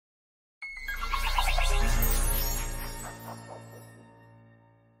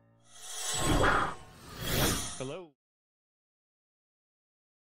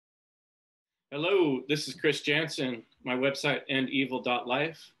Hello, this is Chris Jansen, my website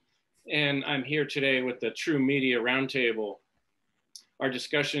endevil.life, and I'm here today with the True Media Roundtable. Our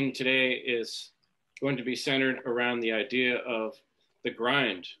discussion today is going to be centered around the idea of the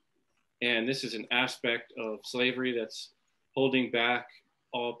grind, and this is an aspect of slavery that's holding back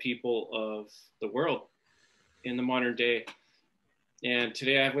all people of the world in the modern day. And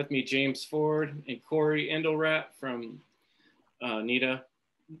today I have with me James Ford and Corey Endelrat from NITA.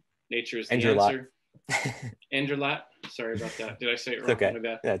 Nature is the answer. Enderlat. Sorry about that. Did I say it wrong? Okay.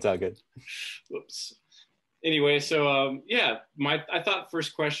 Yeah, it's all good. Whoops. Anyway, so I thought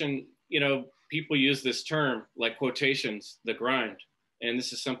first question, people use this term like quotations, the grind. And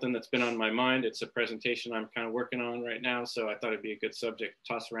this is something that's been on my mind. It's a presentation I'm kind of working on right now. So I thought it'd be a good subject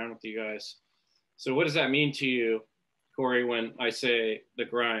to toss around with you guys. So what does that mean to you, Corey, when I say the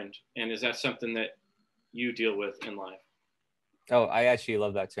grind? And is that something that you deal with in life? Oh, I actually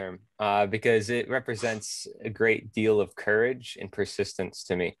love that term because it represents a great deal of courage and persistence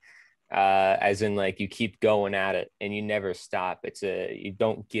to me. As in, like, you keep going at it and you never stop. You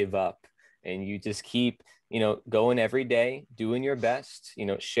don't give up and you just keep, going every day, doing your best,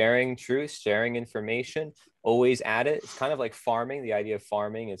 sharing truth, sharing information, always at it. It's kind of like farming. The idea of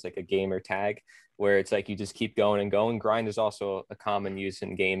farming is like a gamer tag where it's like you just keep going and going. Grind is also a common use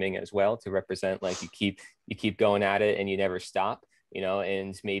in gaming as well to represent like you keep going at it and you never stop.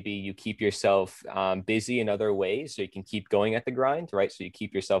 And maybe you keep yourself busy in other ways so you can keep going at the grind, right? So you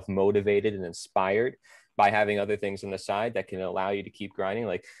keep yourself motivated and inspired by having other things on the side that can allow you to keep grinding.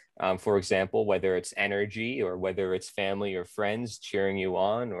 Like, for example, whether it's energy or whether it's family or friends cheering you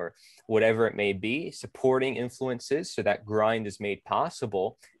on or whatever it may be, supporting influences so that grind is made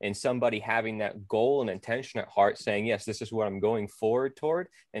possible, and somebody having that goal and intention at heart saying, yes, this is what I'm going forward toward,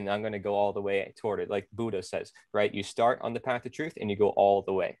 and I'm going to go all the way toward it. Like Buddha says, right? You start on the path of truth and you go all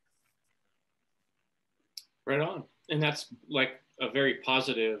the way. Right on. And that's like a very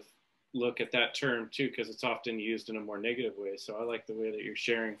positive look at that term too, because it's often used in a more negative way. So I like the way that you're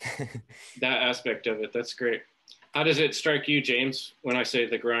sharing that aspect of it. That's great. How does it strike you, James, when I say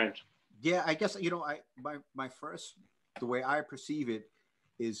the grind? Yeah, I guess, my first, the way I perceive it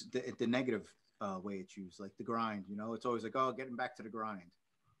is the negative way it's used, like the grind. It's always like, oh, getting back to the grind.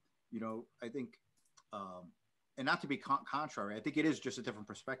 I think, and not to be contrary, I think it is just a different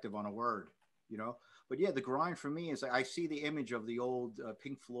perspective on a word. But yeah, the grind for me is, I see the image of the old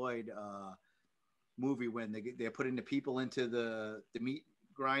Pink Floyd movie when they're putting the people into the meat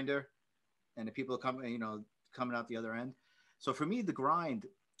grinder and the people coming out the other end. So for me, the grind,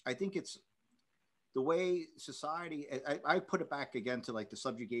 I think it's the way society, I put it back again to like the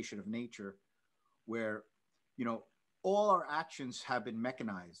subjugation of nature, where, all our actions have been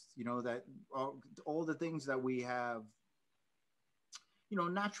mechanized, that all the things that we have,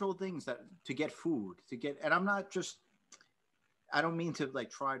 natural things that to get food, and I don't mean to like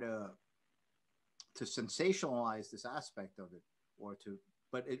try to sensationalize this aspect of it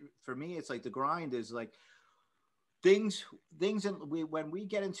but for me, it's like the grind is like things when we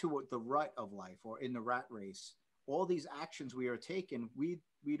get into the rut of life or in the rat race, all these actions we are taking, we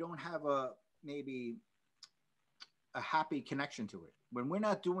don't have maybe a happy connection to it. When we're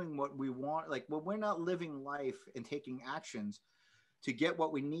not doing what we want, like when we're not living life and taking actions to get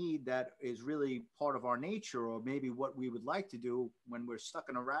what we need that is really part of our nature, or maybe what we would like to do when we're stuck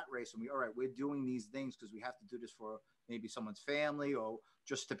in a rat race and we're doing these things because we have to do this for maybe someone's family or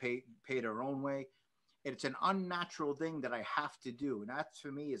just to pay their own way. It's an unnatural thing that I have to do. And that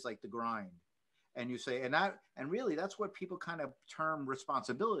for me is like the grind. And you say, and really that's what people kind of term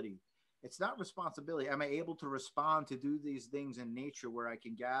responsibility. It's not responsibility. Am I able to respond to do these things in nature where I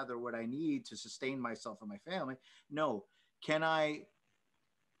can gather what I need to sustain myself and my family? No. Can I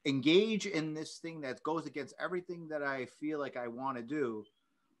engage in this thing that goes against everything that I feel like I want to do,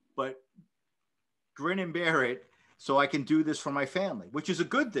 but grin and bear it so I can do this for my family, which is a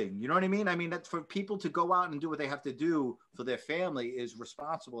good thing. You know what I mean? I mean, that's for people to go out and do what they have to do for their family is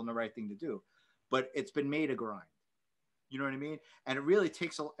responsible and the right thing to do, but it's been made a grind. You know what I mean? And it really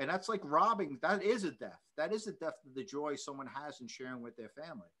takes and that's like robbing. That is a death. That is the death of the joy someone has in sharing with their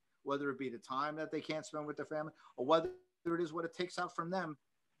family, whether it be the time that they can't spend with their family or whether it is what it takes out from them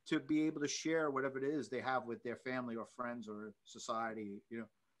to be able to share whatever it is they have with their family or friends or society,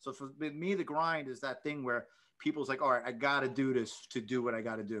 So for me, the grind is that thing where people's like, all right, I got to do this to do what I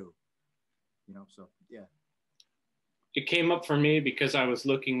got to do, So yeah. It came up for me because I was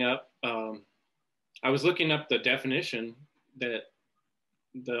looking up the definition that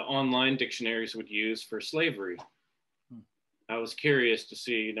the online dictionaries would use for slavery. I was curious to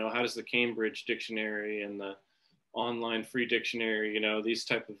see, how does the Cambridge Dictionary and the online free dictionary, these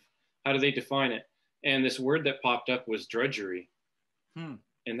type of How do they define it? And this word that popped up was drudgery.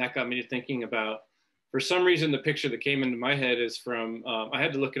 And that got me to thinking about, for some reason, the picture that came into my head is from, I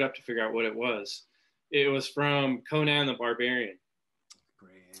had to look it up to figure out what it was. It was from Conan the Barbarian.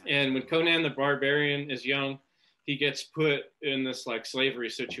 And when Conan the Barbarian is young, he gets put in this like slavery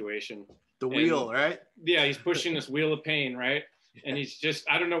situation. The wheel, right? Yeah, he's pushing this wheel of pain, right? And he's just,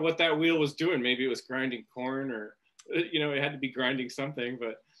 I don't know what that wheel was doing. Maybe it was grinding corn, or, you know, it had to be grinding something.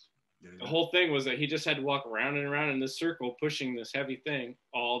 But the whole thing was that he just had to walk around and around in this circle, pushing this heavy thing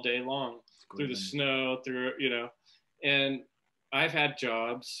all day long through the snow, through, you know. And I've had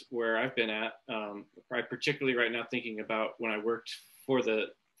jobs where I've been at, particularly right now thinking about when I worked for the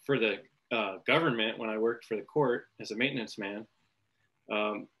government, when I worked for the court as a maintenance man.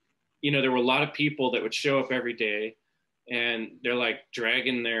 You know, there were a lot of people that would show up every day, and they're like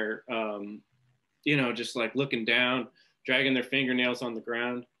dragging their, you know, just like looking down, dragging their fingernails on the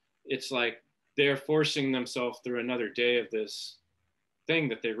ground. It's like they're forcing themselves through another day of this thing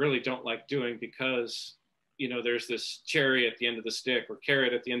that they really don't like doing, because, you know, there's this cherry at the end of the stick, or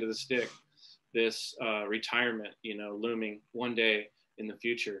carrot at the end of the stick, this retirement, you know, looming one day in the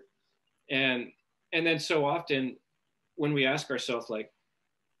future. And then so often when we ask ourselves, like,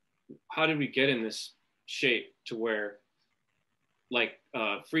 how did we get in this shape to where like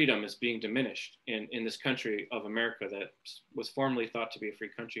freedom is being diminished in this country of America that was formerly thought to be a free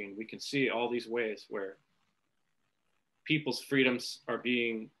country? And we can see all these ways where people's freedoms are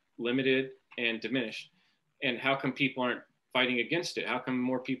being limited and diminished. And how come people aren't fighting against it? How come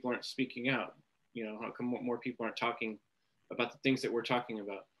more people aren't speaking out? You know, how come more people aren't talking about the things that we're talking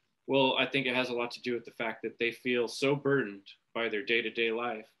about? Well, I think it has a lot to do with the fact that they feel so burdened by their day-to-day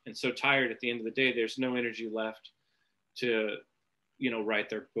life and so tired at the end of the day, there's no energy left to, you know, write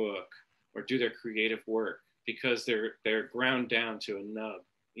their book or do their creative work, because they're ground down to a nub,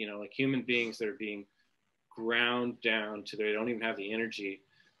 you know, like human beings that are being ground down to, they don't even have the energy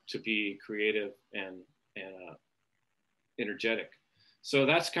to be creative and energetic. So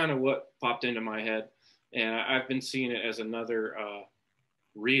that's kind of what popped into my head. And I've been seeing it as another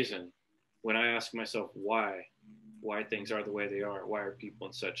reason when I ask myself why things are the way they are. Why are people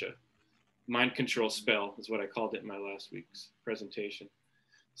in such a mind control spell, is what I called it in my last week's presentation.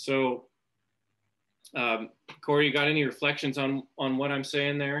 So Corey, you got any reflections on what I'm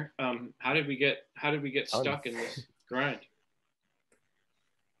saying there? How did we get stuck in this grind?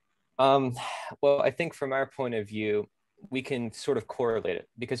 Well, I think from our point of view, we can sort of correlate it,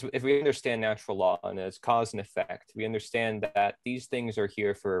 because if we understand natural law and its cause and effect, we understand that these things are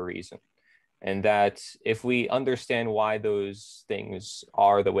here for a reason. And that if we understand why those things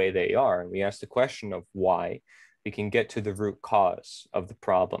are the way they are, and we ask the question of why, we can get to the root cause of the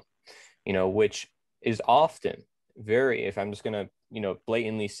problem, you know, which is often very, if I'm just going to, you know,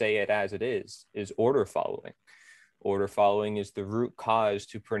 blatantly say it as it is order following. Order following is the root cause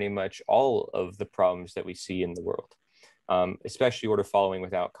to pretty much all of the problems that we see in the world. Especially order following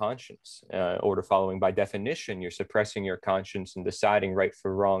without conscience. Order following, by definition, you're suppressing your conscience and deciding right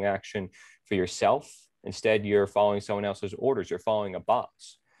for wrong action for yourself. Instead, you're following someone else's orders. You're following a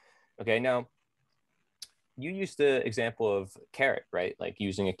boss. Okay, now, you used the example of carrot, right? Like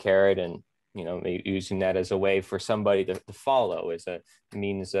using a carrot and, you know, using that as a way for somebody to follow, as a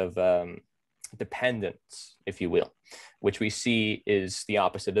means of dependence, if you will, which we see is the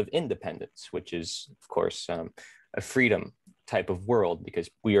opposite of independence, which is, of course, a freedom type of world, because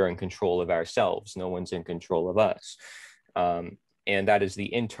we are in control of ourselves. No one's in control of us. And that is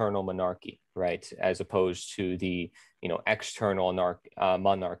the internal monarchy, right? As opposed to the, you know, external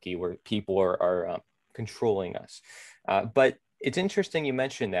monarchy, where people are controlling us. But it's interesting you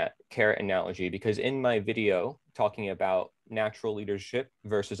mentioned that carrot analogy, because in my video talking about natural leadership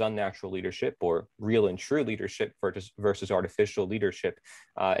versus unnatural leadership, or real and true leadership versus artificial leadership,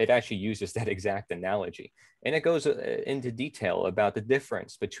 it actually uses that exact analogy. And it goes into detail about the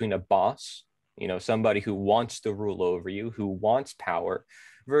difference between a boss, you know, somebody who wants to rule over you, who wants power,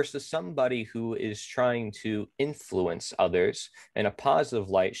 versus somebody who is trying to influence others in a positive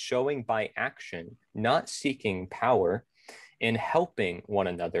light, showing by action, not seeking power, in helping one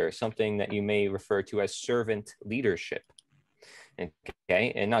another, something that you may refer to as servant leadership.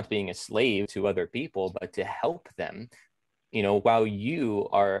 Okay, and not being a slave to other people, but to help them, you know, while you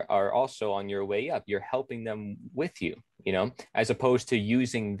are also on your way up. You're helping them with you, you know, as opposed to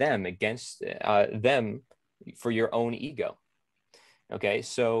using them against them for your own ego. Okay,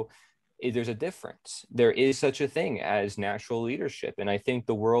 so there's a difference. There is such a thing as natural leadership. And I think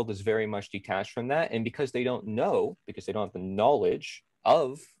the world is very much detached from that. And because they don't know, because they don't have the knowledge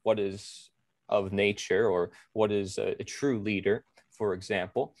of what is of nature, or what is a true leader, for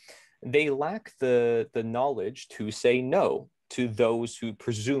example, they lack the knowledge to say no to those who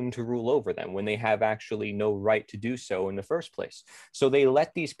presume to rule over them when they have actually no right to do so in the first place. So they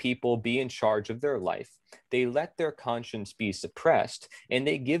let these people be in charge of their life. They let their conscience be suppressed, and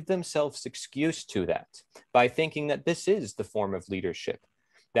they give themselves excuse to that by thinking that this is the form of leadership,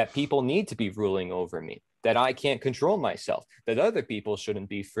 that people need to be ruling over me, that I can't control myself, that other people shouldn't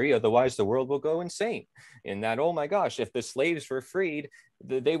be free, otherwise the world will go insane. And that, oh my gosh, if the slaves were freed,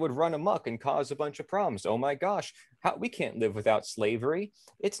 they would run amok and cause a bunch of problems. Oh my gosh, we can't live without slavery.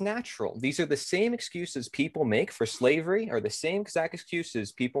 It's natural. These are the same excuses people make for slavery, are the same exact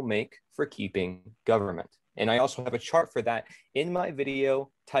excuses people make for keeping government. And I also have a chart for that in my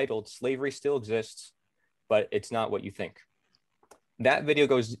video titled Slavery Still Exists, but It's Not What You Think. That video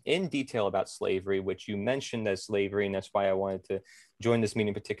goes in detail about slavery, which you mentioned as slavery, and that's why I wanted to join this meeting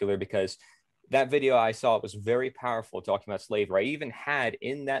in particular, because that video I saw was very powerful talking about slavery. I even had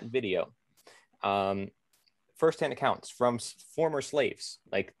in that video firsthand accounts from former slaves.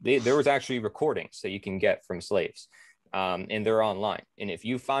 Like there was actually recordings that you can get from slaves, and they're online. And if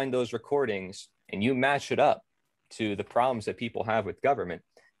you find those recordings and you match it up to the problems that people have with government,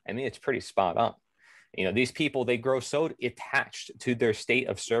 I mean, it's pretty spot on. You know, these people, they grow so attached to their state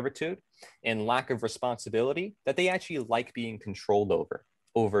of servitude and lack of responsibility that they actually like being controlled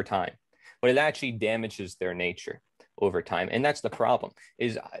over time. But it actually damages their nature over time. And that's the problem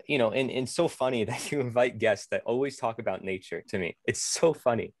is, you know, and so funny that you invite guests that always talk about nature to me. It's so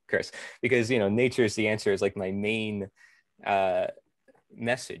funny, Chris, because, you know, nature is the answer is like my main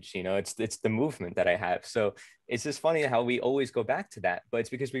message. You know, it's the movement that I have. So it's just funny how we always go back to that, but it's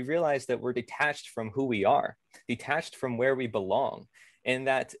because we realize that we're detached from who we are, detached from where we belong, and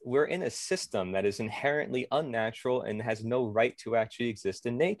that we're in a system that is inherently unnatural and has no right to actually exist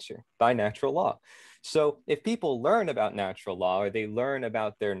in nature by natural law. So if people learn about natural law, or they learn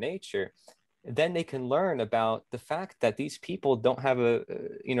about their nature, then they can learn about the fact that these people don't have a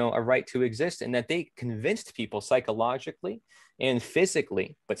right to exist, and that they convinced people psychologically and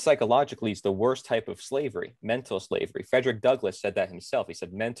physically, but psychologically is the worst type of slavery, mental slavery. Frederick Douglass said that himself. He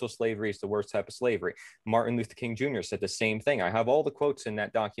said mental slavery is the worst type of slavery. Martin Luther King Jr. said the same thing. I have all the quotes in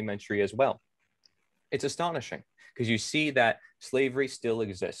that documentary as well. It's astonishing because you see that slavery still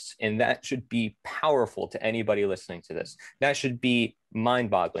exists, and that should be powerful to anybody listening to this. That should be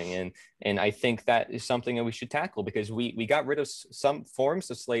mind-boggling, and I think that is something that we should tackle, because we got rid of some forms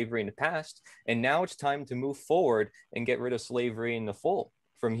of slavery in the past, and now it's time to move forward and get rid of slavery in the full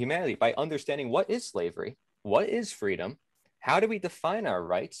from humanity by understanding what is slavery, what is freedom, how do we define our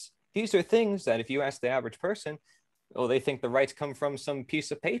rights. These are things that if you ask the average person, oh, they think the rights come from some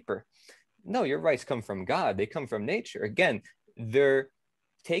piece of paper. No, your rights come from God. They come from nature. Again, they're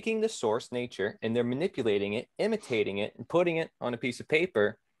taking the source, nature, and they're manipulating it, imitating it, and putting it on a piece of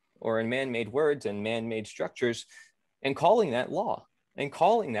paper or in man-made words and man-made structures and calling that law and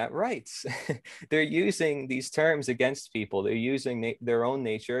calling that rights. They're using these terms against people. They're using their own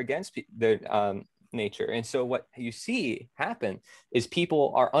nature against their nature. And so what you see happen is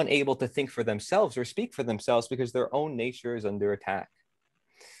people are unable to think for themselves or speak for themselves because their own nature is under attack.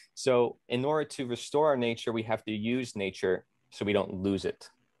 So in order to restore our nature, we have to use nature so we don't lose it.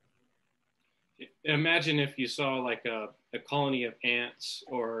 Imagine if you saw like a colony of ants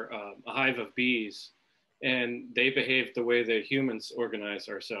or a hive of bees, and they behaved the way that humans organize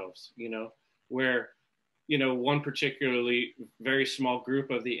ourselves, you know, where, you know, one particularly very small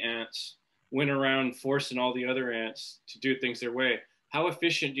group of the ants went around forcing all the other ants to do things their way. How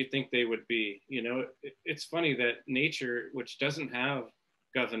efficient do you think they would be? You know, it's funny that nature, which doesn't have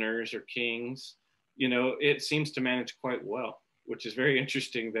governors or kings, you know, it seems to manage quite well, which is very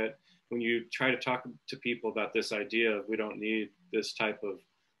interesting that when you try to talk to people about this idea of we don't need this type of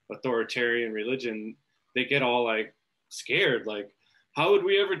authoritarian religion, they get all like scared, like, how would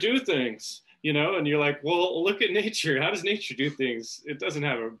we ever do things? You know, and you're like, well, look at nature. How does nature do things? It doesn't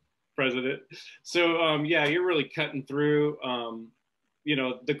have a president. So yeah, you're really cutting through. You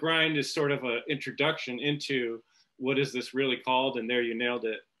know, the grind is sort of an introduction into what is this really called? And there you nailed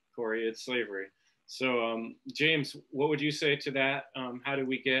it, Corey, it's slavery. So James, what would you say to that? How do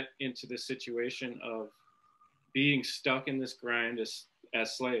we get into this situation of being stuck in this grind as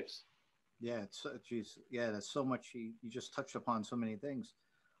slaves? Yeah, geez, yeah, that's so much. You just touched upon so many things.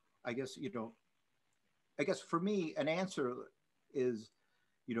 I guess, you know, I guess for me, an answer is,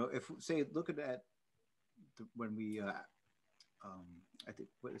 you know, if say, look at that, when we, I think,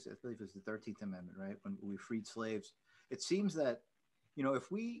 what is it? I believe it was the 13th Amendment, right? When we freed slaves, it seems that, you know, if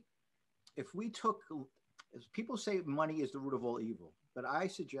we took, as people say, money is the root of all evil, but I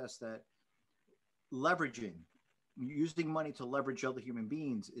suggest that leveraging using money to leverage other human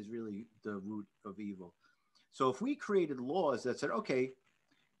beings is really the root of evil. So if we created laws that said, okay,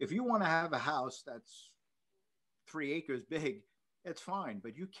 if you want to have a house that's 3 acres big, it's fine,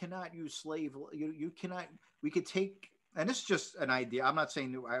 but you cannot use slave. You cannot. We could take, and it's just an idea. I'm not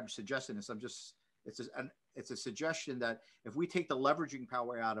saying that I'm suggesting this. It's a suggestion that if we take the leveraging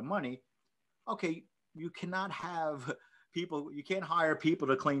power out of money, okay, you cannot have people. You can't hire people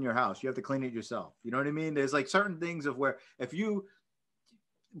to clean your house. You have to clean it yourself. You know what I mean? There's like certain things of where if you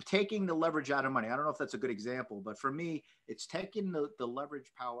taking the leverage out of money. I don't know if that's a good example, but for me, it's taking the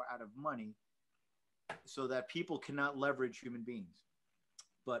leverage power out of money so that people cannot leverage human beings.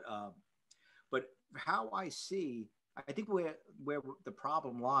 But how I see, I think where the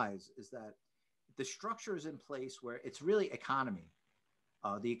problem lies is that the structure is in place where it's really economy.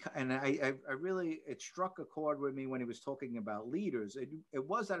 I really, it struck a chord with me when he was talking about leaders. It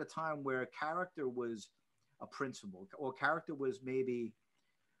was at a time where character was a principle, or character was maybe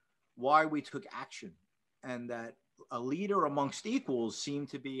why we took action, and that a leader amongst equals seemed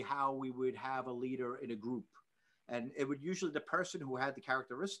to be how we would have a leader in a group. And it would usually, the person who had the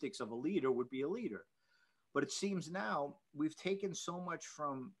characteristics of a leader would be a leader. But it seems now we've taken so much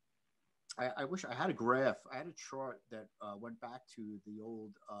from, I wish I had a graph. I had a chart that went back to the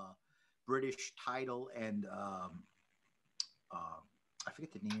old British title and I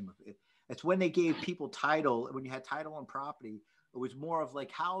forget the name of it. It's when they gave people title, when you had title and property, it was more of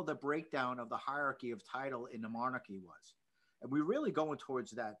like how the breakdown of the hierarchy of title in the monarchy was. And we're really going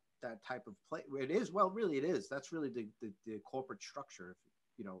towards that type of play. It is, well, really it is. That's really the corporate structure,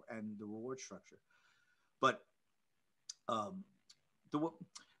 you know, and the reward structure. But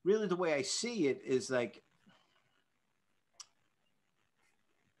really the way I see it is like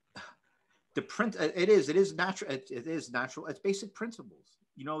it is natural. It is natural. It's basic principles.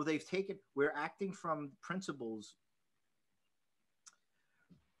 You know, we're acting from principles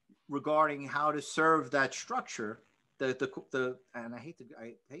regarding how to serve that structure. And I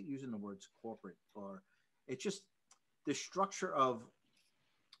hate using the words corporate, or it's just the structure of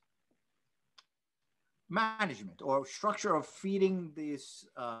management or structure of feeding this.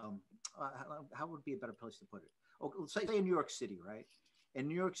 How would be a better place to put it? Okay, let's say in New York City, right? In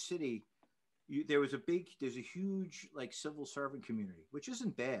New York City, there's a huge like civil servant community, which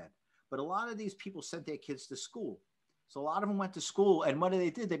isn't bad, but a lot of these people sent their kids to school. So a lot of them went to school, and what they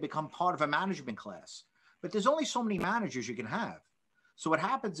did, they become part of a management class. But there's only so many managers you can have. So what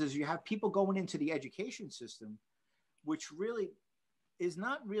happens is you have people going into the education system, which really is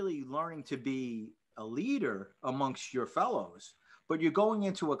not really learning to be a leader amongst your fellows, but you're going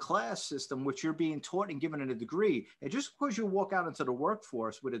into a class system which you're being taught and given a degree. And just because you walk out into the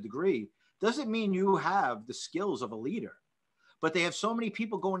workforce with a degree doesn't mean you have the skills of a leader. But they have so many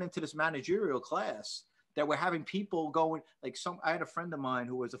people going into this managerial class that we're having people going, like I had a friend of mine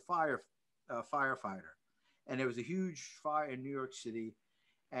who was a firefighter, and there was a huge fire in New York City,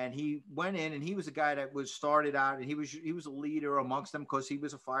 and he went in, and he was a guy that was started out, and he was a leader amongst them because he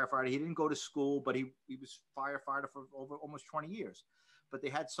was a firefighter. He didn't go to school, but he was firefighter for over almost 20 years. But they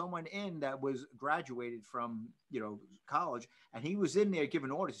had someone in that was graduated from, you know, college, and he was in there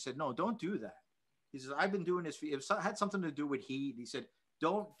giving orders. He said, "No, don't do that." He says, "I've been doing this for you." It had something to do with heat. He said,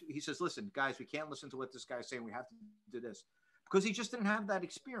 "Don't." He says, "Listen, guys, we can't listen to what this guy's saying. We have to do this," because he just didn't have that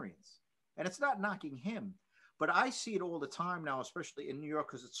experience. And it's not knocking him, but I see it all the time now, especially in New York,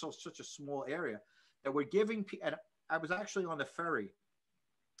 because it's such a small area, that we're giving. And I was actually on the ferry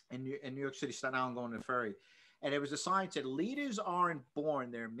in New York City, Staten Island, going to the ferry, and there was a sign that said, "Leaders aren't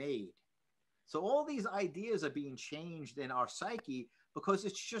born; they're made." So all these ideas are being changed in our psyche because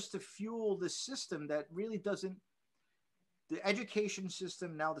it's just to fuel this system that really doesn't. The education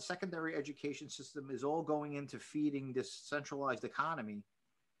system now, the secondary education system, is all going into feeding this centralized economy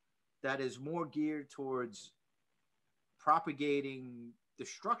that is more geared towards propagating the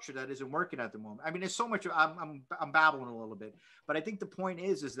structure that isn't working at the moment. I mean, there's so much. I'm babbling a little bit, but I think the point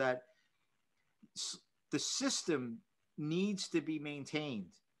is that the system needs to be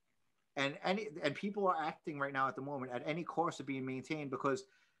maintained, and people are acting right now at the moment at any cost of being maintained because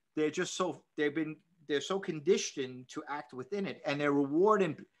they're so conditioned to act within it, and their reward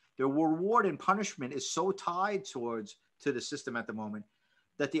and punishment is so tied to the system at the moment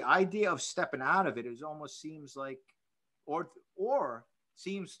that the idea of stepping out of it almost seems like, or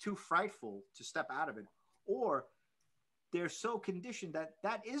seems too frightful to step out of it, or they're so conditioned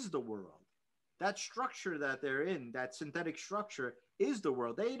that is the world. That structure that they're in, that synthetic structure, is the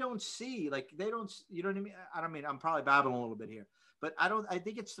world. They don't see, you know what I mean? I don't mean, I'm probably babbling a little bit here, but I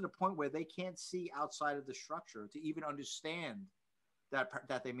think it's to the point where they can't see outside of the structure to even understand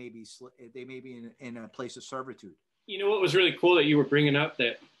that they may be in a place of servitude. You know what was really cool that you were bringing up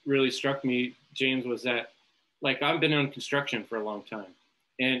that really struck me, James, was that, like, I've been on construction for a long time,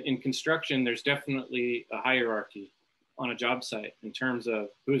 and in construction there's definitely a hierarchy on a job site in terms of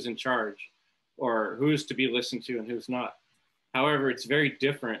who's in charge or who's to be listened to and who's not. However, it's very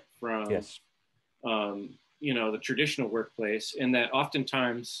different from Yes. You know, the traditional workplace, in that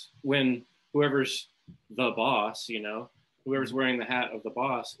oftentimes when whoever's the boss, you know, whoever's wearing the hat of the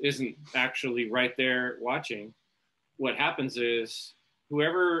boss isn't actually right there watching. What happens is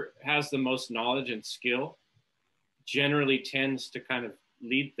whoever has the most knowledge and skill generally tends to kind of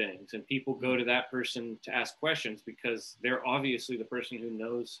lead things, and people go to that person to ask questions because they're obviously the person who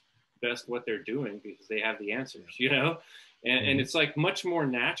knows best what they're doing because they have the answers, you know? And it's like much more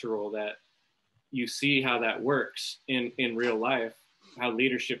natural that you see how that works in real life, how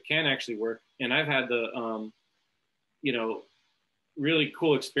leadership can actually work. And I've had the, you know, really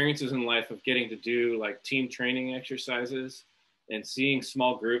cool experiences in life of getting to do like team training exercises and seeing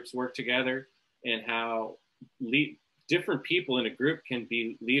small groups work together, and how different people in a group can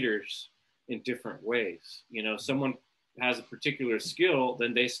be leaders in different ways. You know, someone has a particular skill,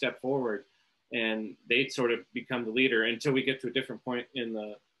 then they step forward and they sort of become the leader until we get to a different point in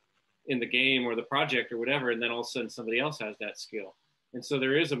the game or the project or whatever, and then all of a sudden somebody else has that skill. And so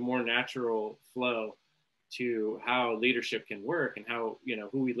there is a more natural flow to how leadership can work, and how, you know,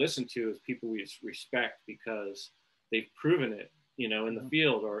 who we listen to is people we respect because they've proven it, you know, in the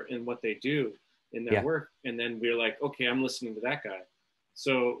field or in what they do in their work. And then we're like, okay, I'm listening to that guy.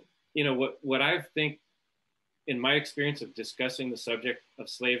 So, you know, what I think in my experience of discussing the subject of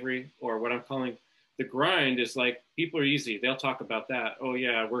slavery, or what I'm calling the grind, is like, people are easy. They'll talk about that. Oh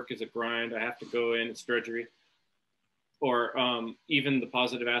yeah, work is a grind. I have to go in, it's drudgery. Or even the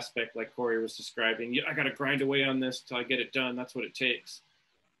positive aspect, like Corey was describing, I got to grind away on this till I get it done. That's what it takes.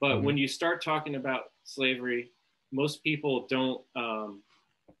 But when you start talking about slavery, most people don't,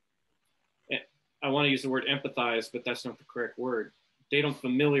 I want to use the word empathize, but that's not the correct word. They don't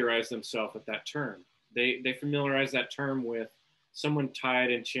familiarize themselves with that term. They familiarize that term with someone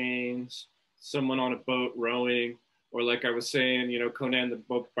tied in chains, someone on a boat rowing, or like I was saying, you know, Conan the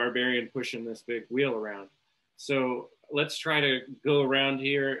Barbarian pushing this big wheel around. So let's try to go around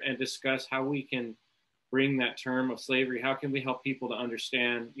here and discuss how we can bring that term of slavery. How can we help people to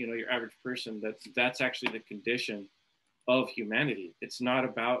understand, you know, your average person, that's actually the condition of humanity. It's not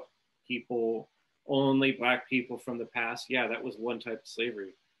about people, only Black people from the past. Yeah, that was one type of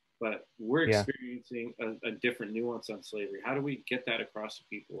slavery, but we're experiencing a different nuance on slavery. How do we get that across to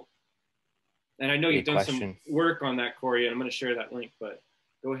people? And I know you've done some work on that, Corey, and I'm going to share that link, but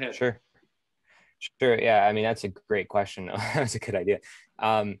go ahead. Sure. Yeah. I mean, that's a great question. That's a good idea.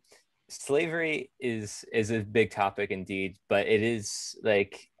 Slavery is a big topic indeed, but it is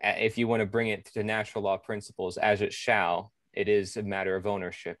like, if you want to bring it to natural law principles, as it shall, it is a matter of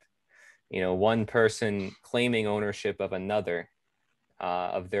ownership. You know, one person claiming ownership of another,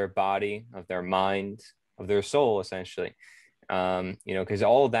 of their body, of their mind, of their soul, essentially. You know, because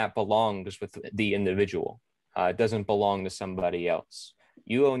all of that belongs with the individual. It doesn't belong to somebody else.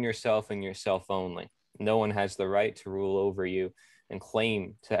 You own yourself and yourself only. No one has the right to rule over you and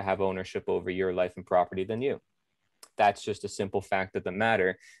claim to have ownership over your life and property than you. That's just a simple fact of the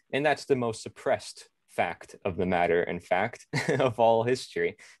matter. And that's the most suppressed fact of the matter, in fact, of all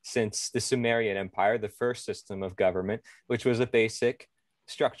history, since the Sumerian Empire, the first system of government, which was a basic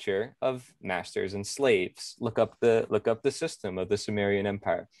structure of masters and slaves. Look up the system of the Sumerian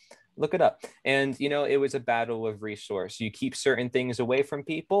Empire. Look it up. And, you know, it was a battle of resource. You keep certain things away from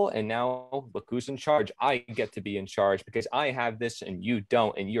people, and now look who's in charge. I get to be in charge because I have this and you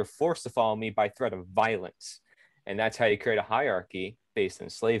don't, and you're forced to follow me by threat of violence. And that's how you create a hierarchy based in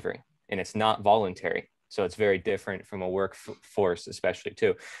slavery. And it's not voluntary. So it's very different from a workforce, especially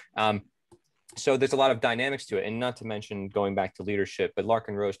too. So there's a lot of dynamics to it, and not to mention going back to leadership, but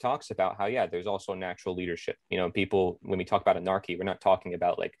Larkin Rose talks about how, yeah, there's also natural leadership. You know, people, when we talk about anarchy, we're not talking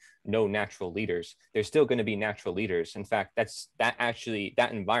about like no natural leaders. There's still going to be natural leaders. In fact,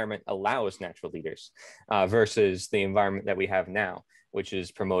 that environment allows natural leaders versus the environment that we have now, which is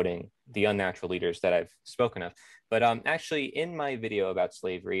promoting the unnatural leaders that I've spoken of. But actually, in my video about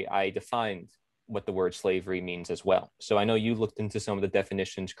slavery, I defined what the word slavery means as well. So I know you looked into some of the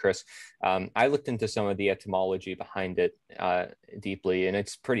definitions, Chris. I looked into some of the etymology behind it deeply, and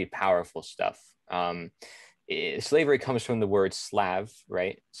it's pretty powerful stuff. Slavery comes from the word Slav,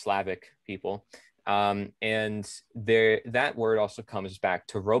 right? Slavic people. And that word also comes back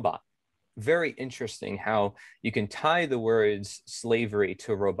to robot. very interesting how you can tie the words slavery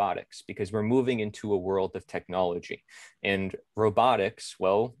to robotics, because we're moving into a world of technology. And robotics,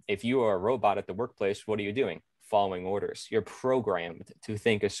 well, if you are a robot at the workplace, what are you doing? Following orders. You're programmed to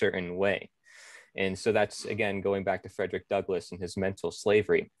think a certain way. And so that's, again, going back to Frederick Douglass and his mental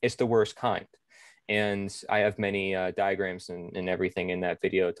slavery. It's the worst kind. And I have many diagrams and everything in that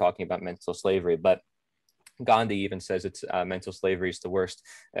video talking about mental slavery, but Gandhi even says it's mental slavery is the worst.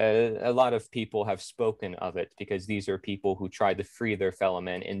 A lot of people have spoken of it because these are people who tried to free their fellow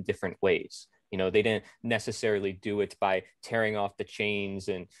men in different ways. You know, they didn't necessarily do it by tearing off the chains,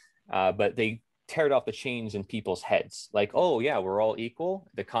 and but they teared off the chains in people's heads. Like, oh yeah, we're all equal.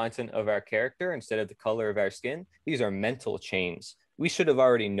 The content of our character instead of the color of our skin. These are mental chains. We should have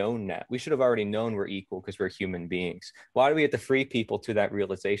already known that. We should have already known we're equal because we're human beings. Why do we have to free people to that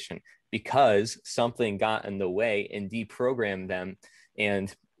realization? Because something got in the way and deprogrammed them,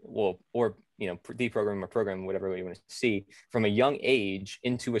 and well, or you know, deprogram or program, whatever way you want to see, from a young age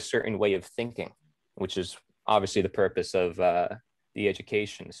into a certain way of thinking, which is obviously the purpose of the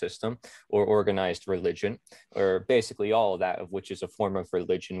education system, or organized religion, or basically all of that, of which is a form of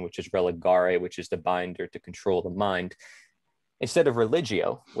religion, which is religare, which is the binder to control the mind, instead of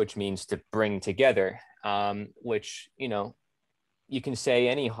religio, which means to bring together, which, you know, you can say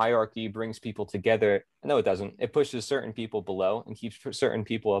any hierarchy brings people together. No, it doesn't. It pushes certain people below and keeps certain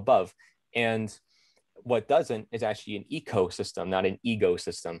people above. And what doesn't is actually an ecosystem, not an ego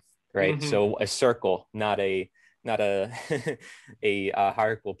system, right? Mm-hmm. So a circle, not a a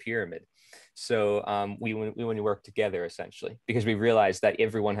hierarchical pyramid. So we want to work together, essentially, because we realize that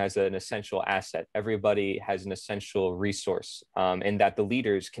everyone has an essential asset. Everybody has an essential resource, and that the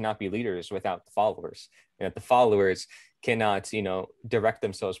leaders cannot be leaders without the followers, and that the followers cannot, you know, direct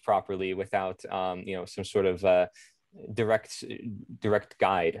themselves properly without, you know, some sort of direct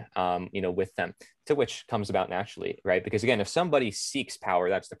guide, you know, with them, to which comes about naturally, right? Because again, if somebody seeks power,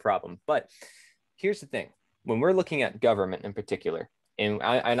 that's the problem. But here's the thing. When we're looking at government in particular, and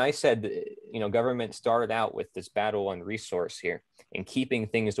I said, you know, government started out with this battle on resource here and keeping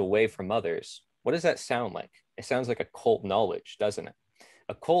things away from others. What does that sound like? It sounds like occult knowledge, doesn't it?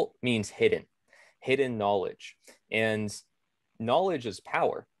 Occult means hidden knowledge. And knowledge is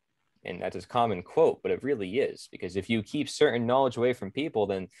power. And that's a common quote, but it really is. Because if you keep certain knowledge away from people,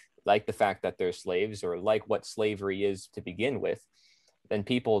 then like the fact that they're slaves, or like what slavery is to begin with, then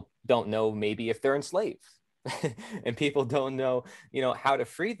people don't know maybe if they're enslaved. And people don't know, you know, how to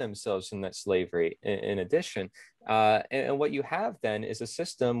free themselves from that slavery in addition. And what you have then is a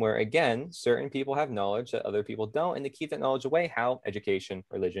system where, again, certain people have knowledge that other people don't, and they keep that knowledge away. How? Education,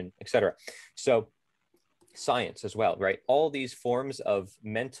 religion, etc. So science as well, right? All these forms of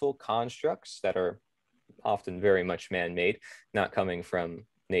mental constructs that are often very much man-made, not coming from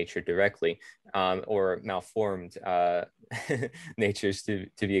nature directly, or malformed natures, to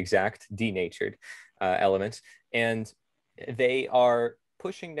be exact, denatured elements. And they are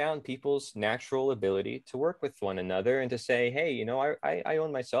pushing down people's natural ability to work with one another and to say, hey, you know, I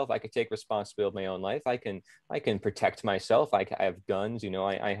own myself. I could take responsibility of my own life. I can protect myself. I have guns, you know,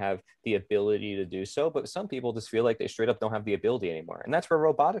 I have the ability to do so. But some people just feel like they straight up don't have the ability anymore. And that's where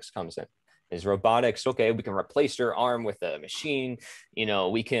robotics comes in. Is robotics, okay, we can replace your arm with a machine, you know,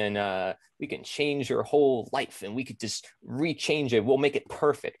 we can change your whole life, and we could just rechange it, we'll make it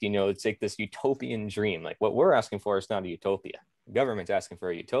perfect, you know. It's like this utopian dream. Like, what we're asking for is not a utopia. The government's asking for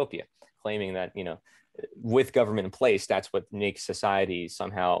a utopia, claiming that, you know, with government in place, that's what makes society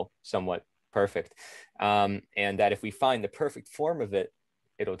somehow somewhat perfect, and that if we find the perfect form of it,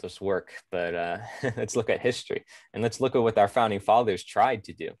 it'll just work. But let's look at history, and let's look at what our founding fathers tried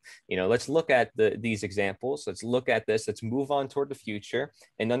to do. You know, let's look at these examples. Let's look at this. Let's move on toward the future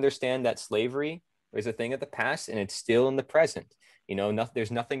and understand that slavery is a thing of the past, and it's still in the present. You know, there's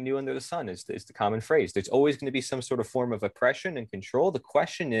nothing new under the sun is the common phrase. There's always going to be some sort of form of oppression and control. The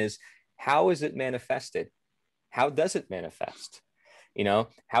question is, how is it manifested? How does it manifest? You know,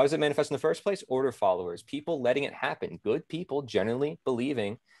 how does it manifest in the first place? Order followers, people letting it happen, good people generally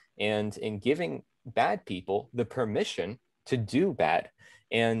believing and giving bad people the permission to do bad,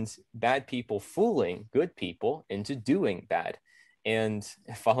 and bad people fooling good people into doing bad and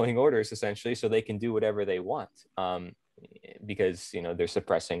following orders, essentially, so they can do whatever they want, because, you know, they're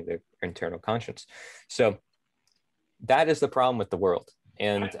suppressing their internal conscience. So that is the problem with the world.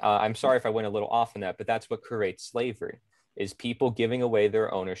 And I'm sorry if I went a little off on that, but that's what creates slavery, is people giving away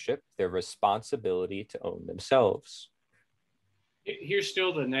their ownership, their responsibility to own themselves. Here's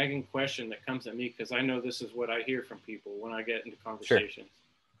still the nagging question that comes at me, because I know this is what I hear from people when I get into conversations.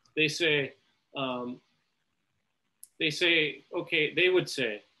 Sure. They say, okay, they would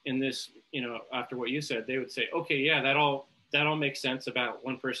say in this you know, after what you said, they would say, okay, yeah, that all makes sense about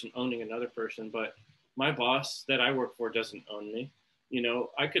one person owning another person, but my boss that I work for doesn't own me. You know,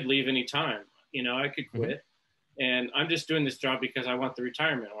 I could leave anytime. You know, I could quit, and I'm just doing this job because I want the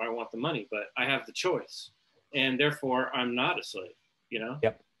retirement or I want the money, but I have the choice, and therefore I'm not a slave. You know.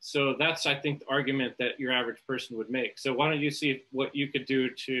 Yep. So that's, I think, the argument that your average person would make. So why don't you see what you could do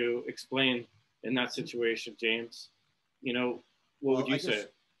to explain in that situation, James? You know, what would you say?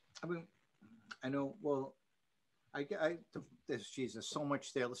 I mean, I know. Well, there's so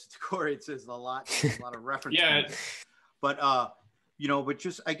much there. Listen to Corey. It says a lot of reference. Yeah. But you know, but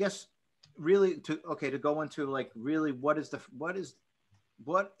just I guess really to go into like really what are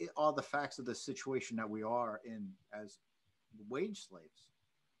the facts of the situation that we are in as wage slaves,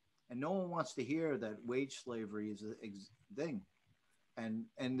 and no one wants to hear that wage slavery is a thing. And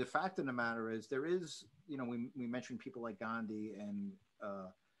the fact of the matter is, there is, you know, we mentioned people like Gandhi and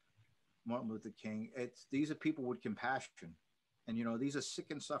Martin Luther King. These are people with compassion, and you know, these are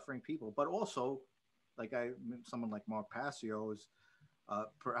sick and suffering people. But also, like someone like Mark Passio is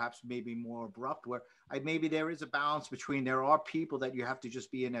perhaps maybe more abrupt, where maybe there is a balance between, there are people that you have to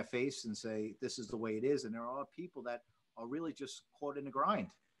just be in their face and say this is the way it is, and there are people that are really just caught in the grind,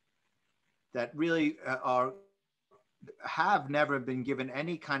 that really have never been given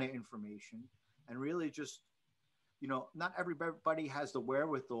any kind of information, and really just, you know, not everybody has the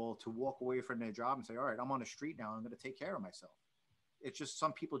wherewithal to walk away from their job and say, all right, I'm on the street now, I'm going to take care of myself. It's just,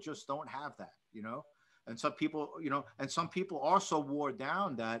 some people just don't have that, you know. And some people, you know, and some people are so wore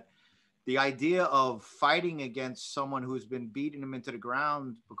down that the idea of fighting against someone who's been beating them into the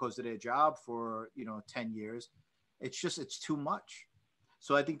ground because of their job for, you know, 10 years, it's too much.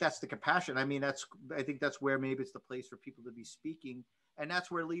 So I think that's the compassion. I mean, I think that's where maybe it's the place for people to be speaking. And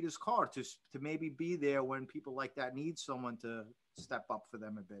that's where leaders call, to maybe be there when people like that need someone to step up for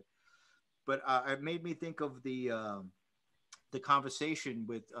them a bit. But it made me think of the conversation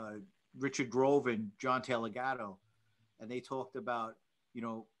with Richard Grove and John Taylor Gatto. And they talked about, you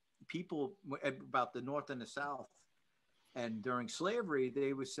know, people, about the North and the South. And during slavery,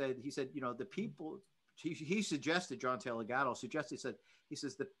 he said, you know, the people, he suggested, John Taylor Gatto suggested, he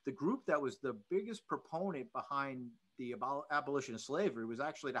says that the group that was the biggest proponent behind the abolition of slavery was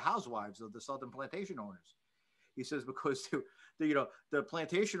actually the housewives of the Southern plantation owners. He says, because the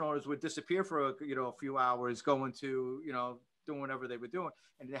plantation owners would disappear for a few hours, going to, you know, doing whatever they were doing,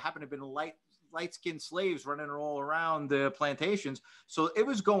 and there happened to have been light-skinned slaves running all around the plantations, so it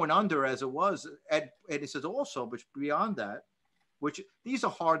was going under as it was. And he says also, but beyond that, which these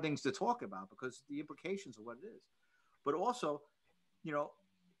are hard things to talk about because the implications of what it is, but also, you know,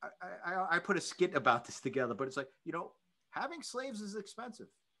 I put a skit about this together, but it's like, you know, having slaves is expensive.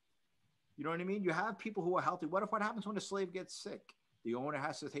 You know what I mean? You have people who are healthy. What happens when a slave gets sick? The owner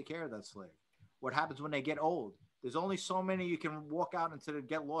has to take care of that slave. What happens when they get old? There's only so many you can walk out into,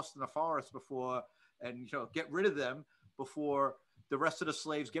 get lost in the forest before, and, you know, get rid of them before the rest of the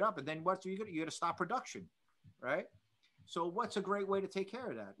slaves get up. And then what? You got to stop production, right? So what's a great way to take care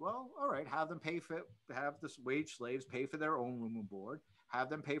of that? Well, all right, have the wage slaves pay for their own room and board, have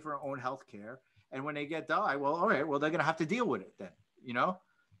them pay for their own health care. And when they die, well, all right, well, they're going to have to deal with it then, you know?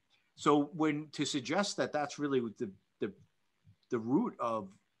 So to suggest that that's really the root of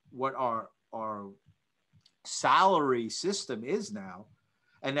what our salary system is now,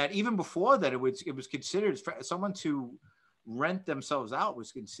 and that even before that, it was considered, for someone to rent themselves out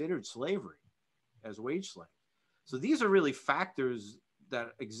was considered slavery, as wage slave. So these are really factors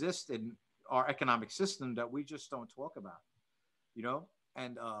that exist in our economic system that we just don't talk about, you know,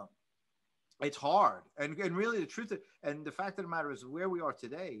 and it's hard. And really the truth, and the fact of the matter is where we are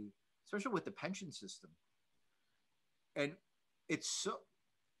today, especially with the pension system. And it's so,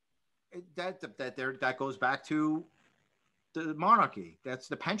 that goes back to the monarchy. That's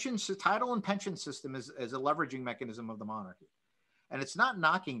the title and pension system is a leveraging mechanism of the monarchy. And it's not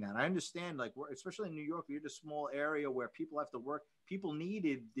knocking that. I understand, like, especially in New York, you're in a small area where people have to work. People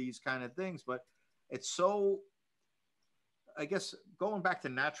needed these kind of things, but it's so, I guess, going back to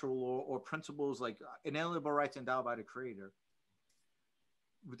natural law or principles like inalienable rights endowed by the Creator.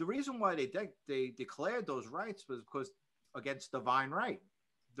 The reason why they declared those rights was because against divine right.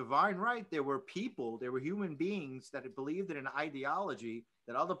 Divine right, there were human beings that believed in an ideology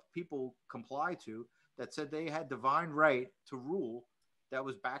that other people comply to, that said they had divine right to rule, that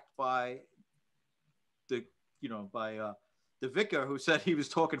was backed by the vicar who said he was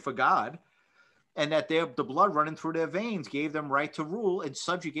talking for God, and that the blood running through their veins gave them right to rule and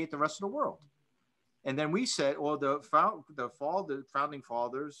subjugate the rest of the world. And then we said, or the founding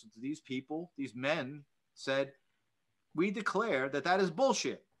fathers, these people, these men said, we declare that is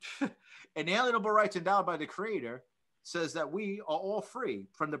bullshit. inalienable rights endowed by the Creator says that we are all free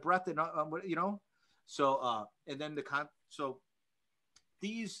from the breath and you know. So and then so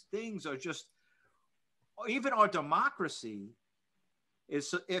these things are just, even our democracy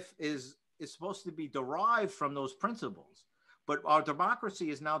is supposed to be derived from those principles, but our democracy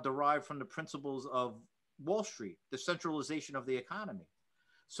is now derived from the principles of Wall Street, the centralization of the economy.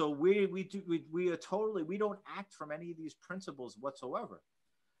 So we don't act from any of these principles whatsoever.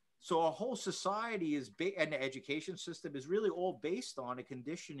 So our whole society and the education system is really all based on a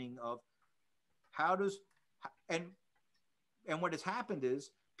conditioning of and what has happened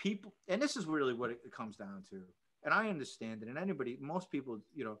is people, and this is really what it comes down to, and I understand it, and most people,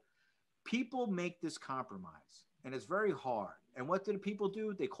 you know, people make this compromise, and it's very hard. And what do the people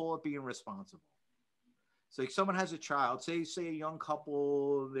do? They call it being responsible. So if someone has a child, say a young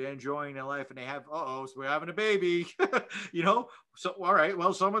couple, they're enjoying their life and they have, so we're having a baby, you know? So, all right,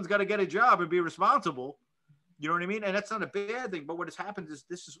 well, someone's got to get a job and be responsible. You know what I mean? And that's not a bad thing. But what has happened is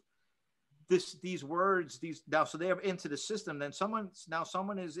these words, so they're into the system. Then someone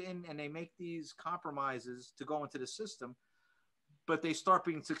is in and they make these compromises to go into the system, but they start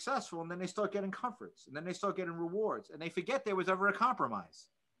being successful, and then they start getting comforts, and then they start getting rewards, and they forget there was ever a compromise.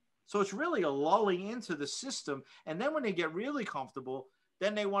 So it's really a lulling into the system. And then when they get really comfortable,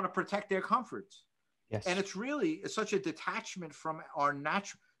 then they want to protect their comforts. Yes. And it's such a detachment from our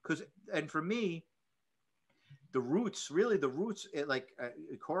natural, and for me, the roots, like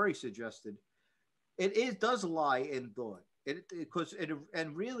Corey suggested, it does lie in thought.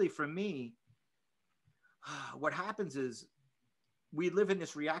 And really for me, what happens is we live in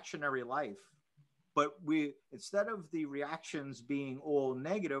this reactionary life, but instead of the reactions being all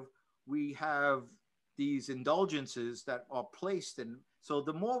negative, we have these indulgences that are placed in. So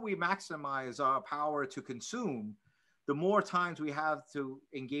the more we maximize our power to consume, the more times we have to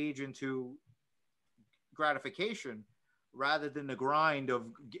engage into gratification rather than the grind of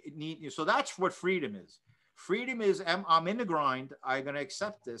need. So that's what freedom is. Freedom is, I'm in the grind, I'm going to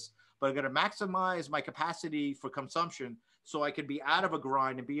accept this, but I'm going to maximize my capacity for consumption so I can be out of a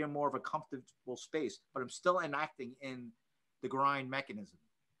grind and be in more of a comfortable space, but I'm still enacting in the grind mechanism,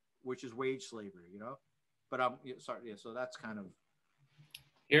 which is wage slavery, you know? But so that's kind of.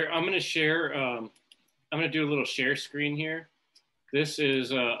 Here, I'm going to share, I'm going to do a little share screen here. This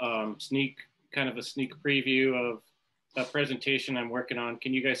is a sneak preview of a presentation I'm working on.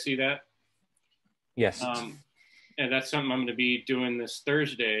 Can you guys see that? Yes. And that's something I'm going to be doing this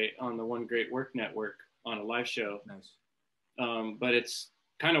Thursday on the One Great Work Network on a live show. Nice. But it's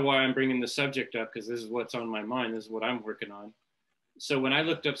kind of why I'm bringing the subject up, because this is what's on my mind. This is what I'm working on. So when I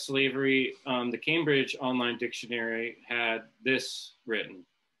looked up slavery, the Cambridge Online Dictionary had this written: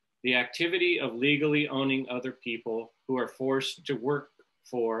 the activity of legally owning other people who are forced to work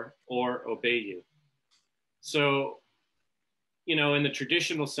for or obey you. So, you know, in the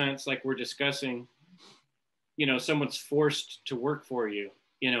traditional sense, like we're discussing, you know, someone's forced to work for you,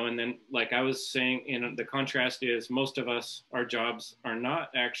 you know, and then like I was saying, you know, the contrast is most of us, our jobs are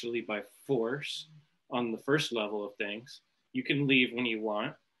not actually by force on the first level of things. You can leave when you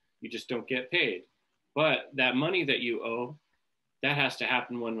want, you just don't get paid. But that money that you owe, that has to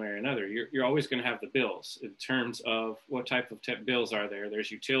happen one way or another. You're always going to have the bills in terms of what type of bills are there.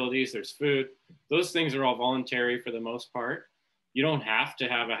 There's utilities, there's food. Those things are all voluntary for the most part. You don't have to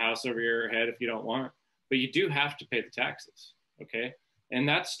have a house over your head if you don't want, but you do have to pay the taxes, okay? And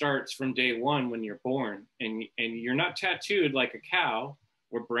that starts from day one when you're born, and you're not tattooed like a cow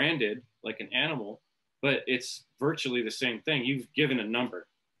or branded like an animal, but it's virtually the same thing. You've given a number.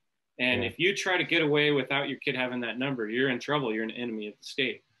 And if you try to get away without your kid having that number, you're in trouble. You're an enemy of the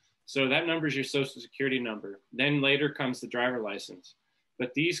state. So that number is your social security number. Then later comes the driver license.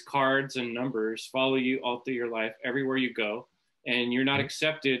 But these cards and numbers follow you all through your life, everywhere you go. And you're not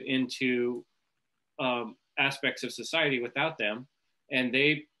accepted into aspects of society without them. And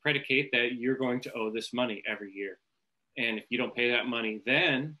they predicate that you're going to owe this money every year. And if you don't pay that money,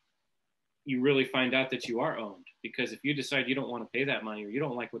 then you really find out that you are owned. Because if you decide you don't want to pay that money, or you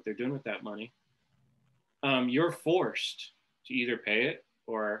don't like what they're doing with that money, you're forced to either pay it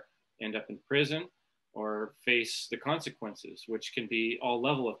or end up in prison or face the consequences, which can be all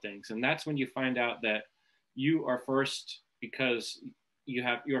level of things. And that's when you find out that you are forced because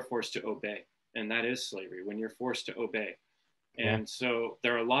you're forced to obey. And that is slavery, when you're forced to obey. And so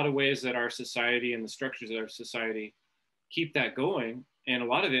there are a lot of ways that our society and the structures of our society keep that going. And a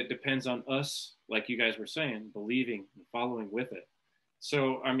lot of it depends on us, like you guys were saying, believing and following with it.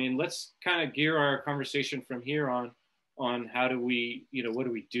 So, I mean, let's kind of gear our conversation from here on how do we, you know, what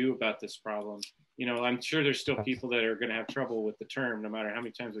do we do about this problem? you know, I'm sure there's still people that are going to have trouble with the term, no matter how many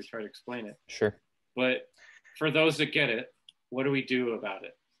times we try to explain it. Sure. But for those that get it, what do we do about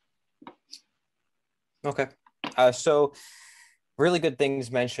it? Okay. So really good things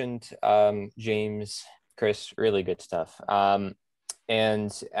mentioned, James, Chris, really good stuff.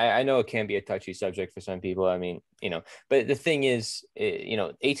 And I know it can be a touchy subject for some people. I mean, you know, but the thing is, you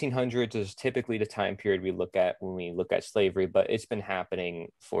know, 1800s is typically the time period we look at when we look at slavery, but it's been happening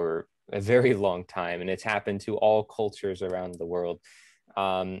for a very long time, and it's happened to all cultures around the world.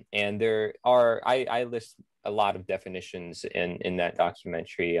 And there are, I list a lot of definitions in that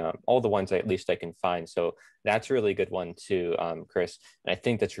documentary, all the ones at least I can find. So that's a really good one too, Chris. And I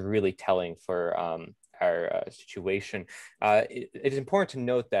think that's really telling for our situation. It is important to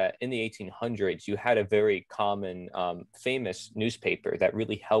note that in the 1800s, you had a very common, famous newspaper that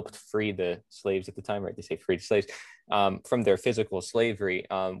really helped free the slaves at the time, right? They say free the slaves from their physical slavery.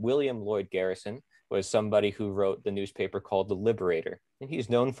 William Lloyd Garrison was somebody who wrote the newspaper called The Liberator. And he's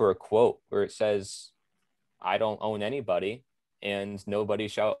known for a quote where it says, "I don't own anybody and nobody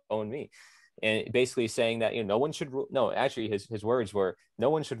shall own me." And basically saying that, you know, no one should no, actually his words were, "No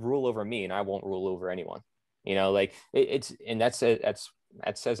one should rule over me and I won't rule over anyone." You know, like it's, and that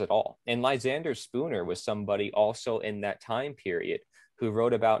says it all. And Lysander Spooner was somebody also in that time period who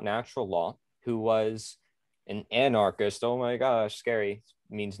wrote about natural law, who was an anarchist. Oh my gosh, scary,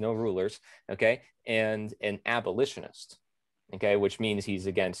 means no rulers. Okay. And an abolitionist. Okay. Which means he's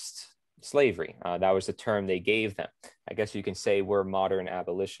against slavery. That was the term they gave them. I guess you can say we're modern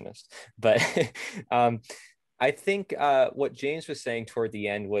abolitionists. But I think what James was saying toward the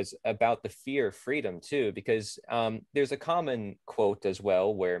end was about the fear of freedom too, because there's a common quote as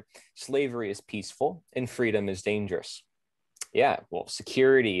well where slavery is peaceful and freedom is dangerous. Yeah, well,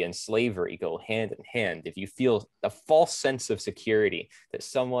 security and slavery go hand in hand. If you feel a false sense of security that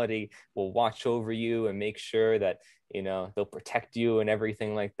somebody will watch over you and make sure that, you know, they'll protect you and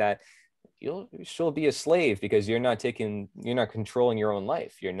everything like that, you'll still be a slave because you're not controlling your own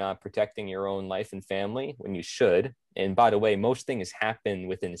life. You're not protecting your own life and family when you should. And by the way, most things happen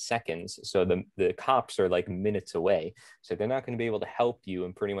within seconds. So the cops are like minutes away. So they're not going to be able to help you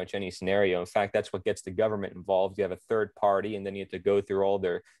in pretty much any scenario. In fact, that's what gets the government involved. You have a third party, and then you have to go through all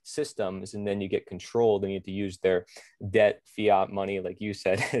their systems, and then you get controlled, and you have to use their debt, fiat money, like you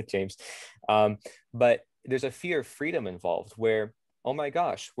said, James. But there's a fear of freedom involved where, oh my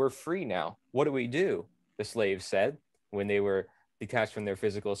gosh, we're free now. What do we do? The slaves said when they were detached from their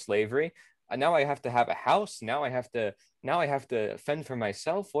physical slavery. Now I have to have a house. Now I have to fend for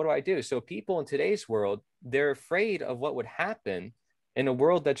myself. What do I do? So people in today's world, they're afraid of what would happen in a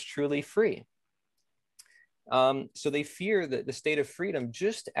world that's truly free. So they fear the state of freedom,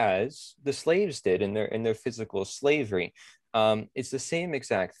 just as the slaves did in their physical slavery. It's the same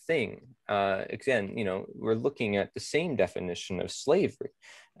exact thing. Again, you know, we're looking at the same definition of slavery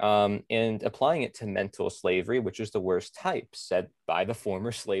and applying it to mental slavery, which is the worst type, said by the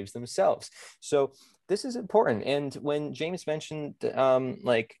former slaves themselves. So this is important. And when James mentioned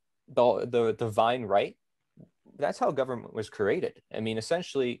like the divine right, that's how government was created. I mean,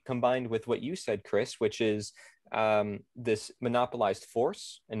 essentially combined with what you said, Chris, which is this monopolized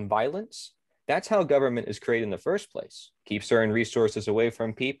force and violence. That's how government is created in the first place. Keep certain resources away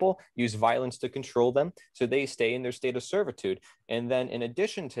from people, use violence to control them so they stay in their state of servitude. And then in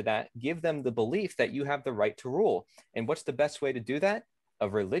addition to that, give them the belief that you have the right to rule. And what's the best way to do that? A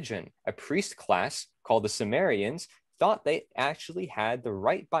religion. A priest class called the Sumerians thought they actually had the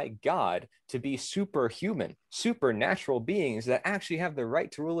right by God to be superhuman, supernatural beings that actually have the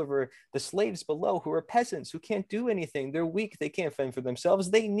right to rule over the slaves below who are peasants, who can't do anything. They're weak. They can't fend for themselves.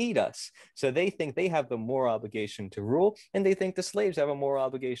 They need us. So they think they have the moral obligation to rule, and they think the slaves have a moral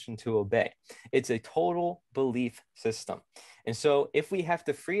obligation to obey. It's a total belief system. And so if we have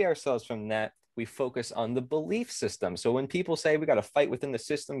to free ourselves from that, we focus on the belief system. So when people say we got to fight within the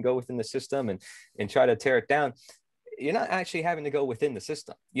system, go within the system and try to tear it down, you're not actually having to go within the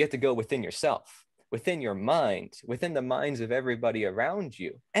system. You have to go within yourself, within your mind, within the minds of everybody around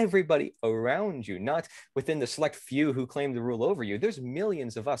you, not within the select few who claim to rule over you. There's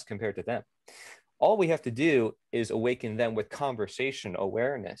millions of us compared to them. All we have to do is awaken them with conversation,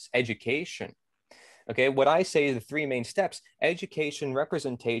 awareness, education. Okay, what I say is the three main steps: education,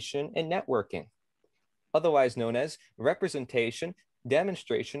 representation, and networking, otherwise known as representation,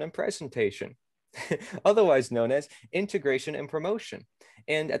 demonstration, and presentation. Otherwise known as integration and promotion.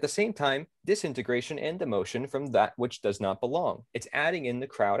 And at the same time, disintegration and demotion from that which does not belong. It's adding in the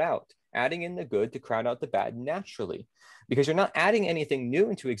crowd out, adding in the good to crowd out the bad naturally. Because you're not adding anything new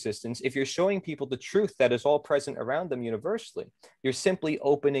into existence if you're showing people the truth that is all present around them universally. You're simply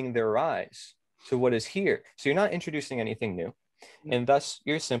opening their eyes. to what is here. So you're not introducing anything new. And thus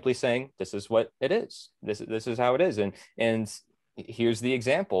you're simply saying, this is what it is. This is how it is. And here's the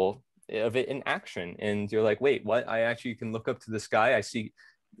example of it in action. And you're like, wait, what? I actually can look up to the sky. I see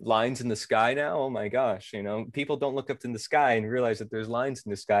lines in the sky now. Oh my gosh. You know, people don't look up to the sky and realize that there's lines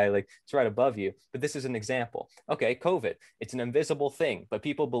in the sky, like it's right above you. But this is an example. Okay, COVID, it's an invisible thing, but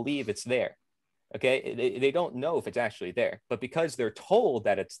people believe it's there. Okay, they don't know if it's actually there, but because they're told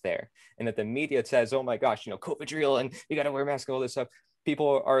that it's there and that the media says, oh my gosh, you know, COVID's real and you got to wear a mask and all this stuff,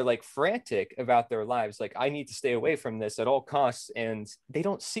 people are like frantic about their lives. Like, I need to stay away from this at all costs. And they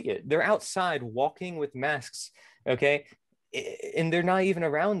don't see it. They're outside walking with masks. Okay. And they're not even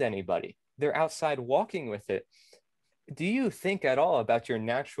around anybody. They're outside walking with it. Do you think at all about your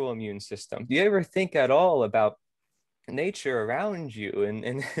natural immune system? Do you ever think at all about nature around you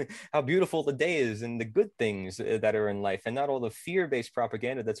and how beautiful the day is and the good things that are in life, and not all the fear-based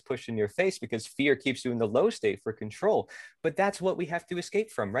propaganda that's pushed in your face, because fear keeps you in the low state for control? But that's what we have to escape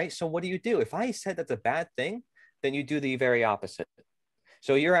from, right? So what do? If I said that's a bad thing, then you do the very opposite.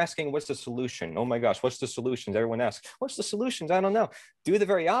 So you're asking, what's the solution? Oh my gosh, what's the solutions? Everyone asks, what's the solutions? I don't know. Do the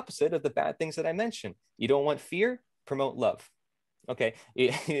very opposite of the bad things that I mentioned. You don't want fear? Promote love. Okay.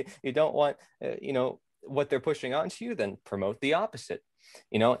 You don't want, what they're pushing onto you, then promote the opposite,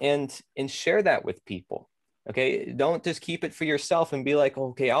 and share that with people. Okay. Don't just keep it for yourself and be like,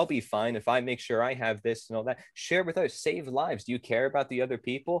 okay, I'll be fine if I make sure I have this and all that. Share with others. Save lives. Do you care about the other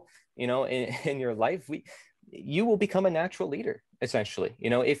people, in your life? You will become a natural leader, essentially,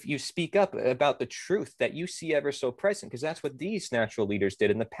 if you speak up about the truth that you see ever so present, because that's what these natural leaders did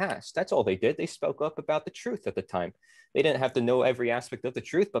in the past. That's all they did. They spoke up about the truth at the time. They didn't have to know every aspect of the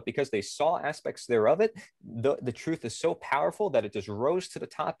truth, but because they saw aspects thereof, the truth is so powerful that it just rose to the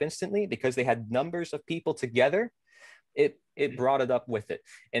top instantly, because they had numbers of people together. It brought it up with it.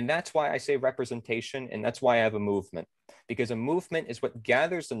 And that's why I say representation. And that's why I have a movement, because a movement is what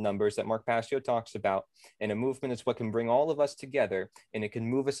gathers the numbers that Mark Passio talks about. And a movement is what can bring all of us together, and it can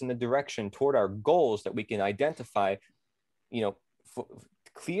move us in the direction toward our goals that we can identify,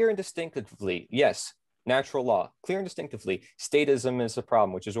 clear and distinctively. Yes, natural law, clear and distinctively. Statism is a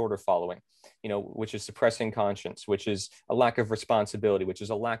problem, which is order following, which is suppressing conscience, which is a lack of responsibility, which is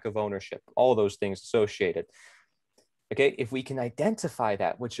a lack of ownership, all those things associated. Okay, if we can identify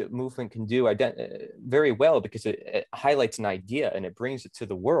that, which a movement can do very well, because it highlights an idea and it brings it to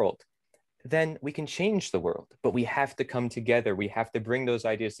the world, then we can change the world. But we have to come together. We have to bring those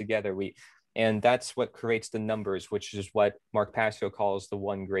ideas together. And that's what creates the numbers, which is what Mark Passio calls the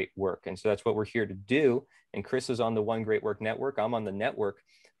one great work. And so that's what we're here to do. And Chris is on the One Great Work Network. I'm on the network.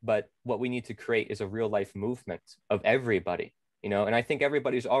 But what we need to create is a real life movement of everybody, and I think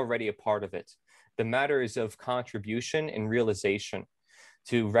everybody's already a part of it. The matter is of contribution and realization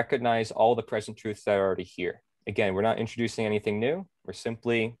to recognize all the present truths that are already here. Again, we're not introducing anything new. We're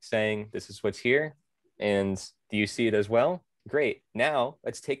simply saying, this is what's here. And do you see it as well? Great. Now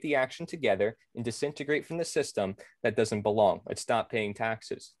let's take the action together and disintegrate from the system that doesn't belong. Let's stop paying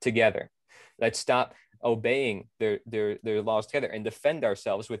taxes together. Let's stop obeying their laws together and defend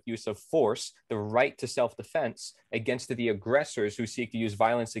ourselves with use of force, the right to self-defense against the aggressors who seek to use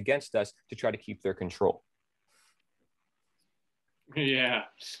violence against us to try to keep their control. Yeah.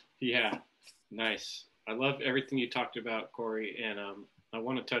 Nice. I love everything you talked about, Corey. And I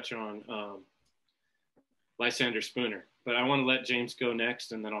want to touch on Lysander Spooner, but I want to let James go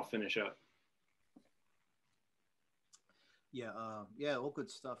next, and then I'll finish up. Yeah, all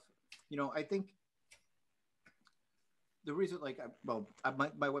good stuff. I think the reason, my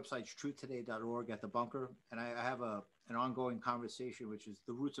website's truthtoday.org at the bunker, and I have an ongoing conversation, which is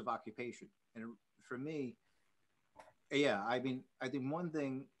the roots of occupation. And for me, I think one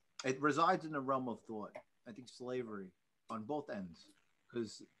thing, it resides in the realm of thought. I think slavery on both ends,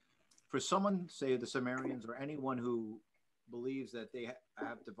 because for someone, say the Sumerians or anyone who believes that they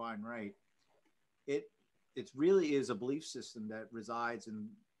have divine right, it really is a belief system that resides in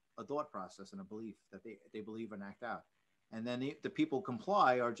a thought process and a belief that they believe and act out. And then the people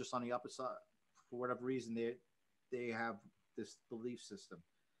comply are just on the opposite side. For whatever reason, they have this belief system.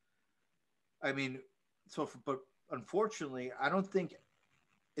 I mean, but unfortunately, I don't think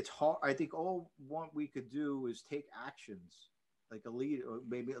it's hard. I think all what we could do is take actions, like a lead, or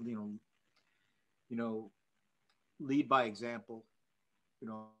maybe lead by example.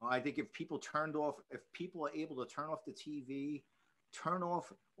 I think if people are able to turn off the TV, turn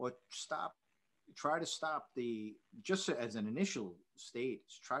off or stop, try to stop just as an initial state,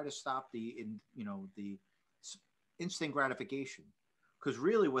 try to stop the instant gratification, because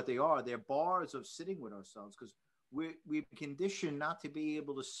really what they're bars of sitting with ourselves, because we're conditioned not to be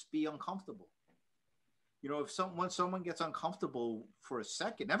able to be uncomfortable. You know, if someone gets uncomfortable for a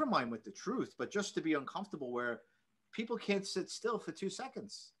second, never mind with the truth, but just to be uncomfortable where people can't sit still for 2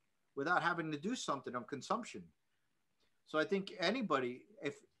 seconds without having to do something of consumption. So I think anybody,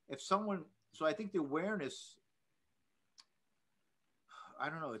 if someone, so I think the awareness, I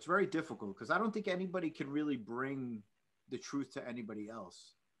don't know, it's very difficult because I don't think anybody can really bring the truth to anybody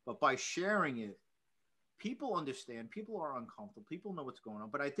else. But by sharing it, people understand, people are uncomfortable, people know what's going on.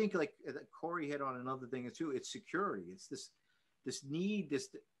 But I think like Corey hit on another thing too, it's security. It's this need,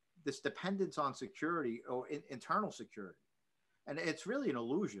 this dependence on security or internal security. And it's really an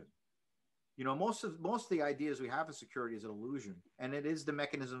illusion. You know, most of the ideas we have of security is an illusion, and it is the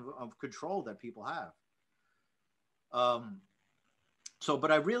mechanism of control that people have. So,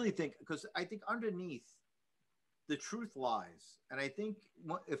 but I really think, because I think underneath the truth lies, and I think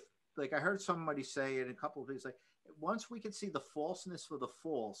if, like I heard somebody say in a couple of things, like once we can see the falseness for the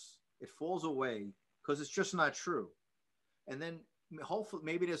false, it falls away because it's just not true. And then hopefully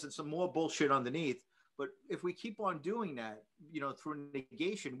maybe there's some more bullshit underneath. But if we keep on doing that, you know, through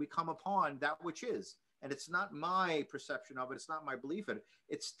negation, we come upon that which is. And it's not my perception of it. It's not my belief in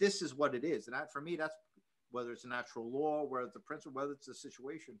it. This is what it is. And that, for me, that's whether it's a natural law, whether it's a principle, whether it's a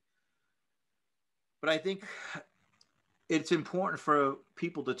situation. But I think it's important for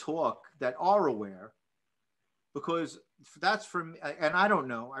people to talk that are aware, because that's for me. And I don't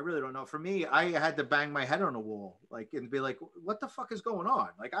know. I really don't know. For me, I had to bang my head on the wall, like, and be like, what the fuck is going on?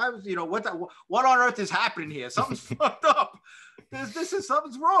 Like, I was, you know, what on earth is happening here? Something's fucked up.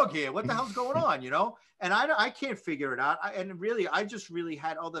 Something's wrong here. What the hell's going on? You know? And I can't figure it out. I just really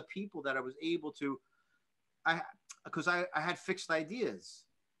had other people that I was able to, because I had fixed ideas.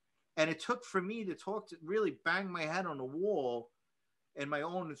 And it took for me to talk, to really bang my head on the wall in my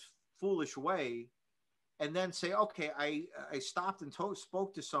own foolish way, and then say, okay, I stopped and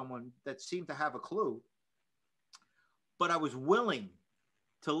spoke to someone that seemed to have a clue, but I was willing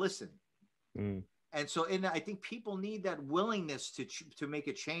to listen. Mm. And so I think people need that willingness to make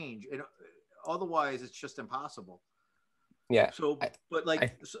a change. And otherwise it's just impossible. Yeah. So, but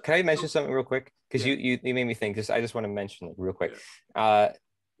like, can I mention something real quick? Because you made me think, I just want to mention it real quick. Yeah.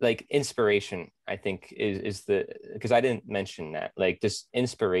 Like inspiration, I think is because I didn't mention that, like this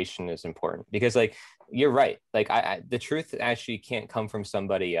inspiration is important, because like, you're right. Like the truth actually can't come from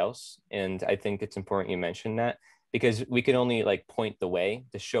somebody else. And I think it's important you mention that, because we can only like point the way,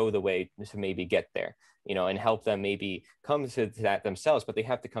 to show the way to maybe get there, you know, and help them maybe come to that themselves, but they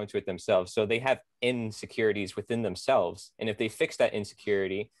have to come to it themselves. So they have insecurities within themselves. And if they fix that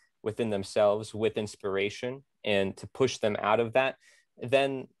insecurity within themselves with inspiration and to push them out of that,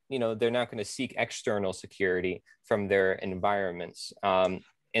 then, you know, they're not going to seek external security from their environments. And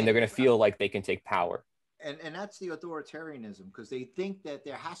they're going to feel like they can take power. And that's the authoritarianism, because they think that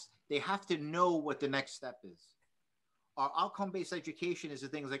they have to know what the next step is. Our outcome-based education is the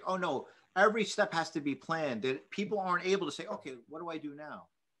thing, like, oh no, every step has to be planned. That people aren't able to say, okay, what do I do now?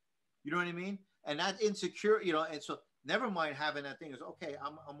 You know what I mean? And that insecure, you know, and so never mind having that thing is, okay,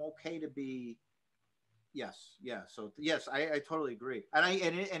 I'm okay to be. Yes. Yeah. So yes, I totally agree.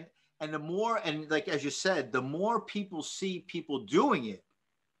 And the more, and like, as you said, the more people see people doing it,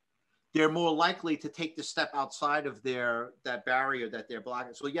 they're more likely to take the step outside of that barrier that they're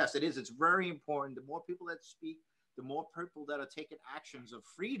blocking. So yes, it is. It's very important. The more people that speak, the more people that are taking actions of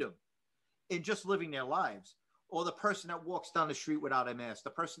freedom in just living their lives. Or the person that walks down the street without a mask, the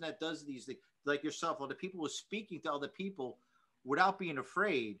person that does these things, like yourself, or the people who are speaking to other people without being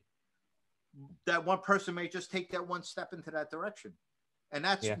afraid. That one person may just take that one step into that direction. And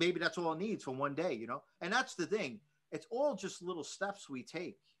that's maybe that's all it needs for one day, you know? And that's the thing. It's all just little steps we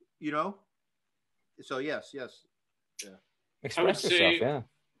take, you know? So yes. Yeah. Express yourself, yeah.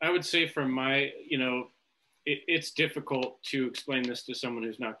 I would say from my, you know, it's difficult to explain this to someone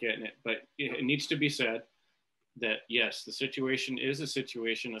who's not getting it, but it needs to be said that yes, the situation is a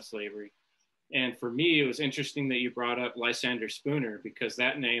situation of slavery. And for me, it was interesting that you brought up Lysander Spooner, because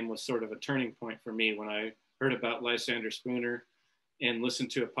that name was sort of a turning point for me when I heard about Lysander Spooner and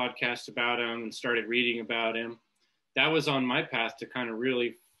listened to a podcast about him and started reading about him. That was on my path to kind of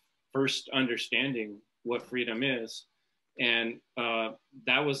really first understanding what freedom is. And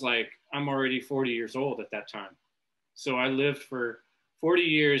that was like, I'm already 40 years old at that time. So I lived for 40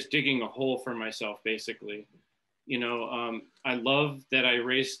 years digging a hole for myself, basically. You know, I love that I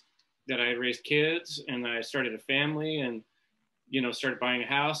raised kids, and I started a family, and, you know, started buying a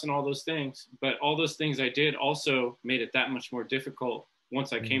house and all those things. But all those things I did also made it that much more difficult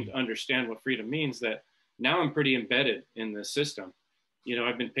once I came to understand what freedom means, that now I'm pretty embedded in the system. You know,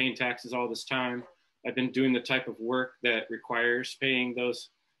 I've been paying taxes all this time. I've been doing the type of work that requires paying those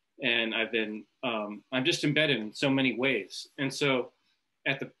And I'm just embedded in so many ways. And so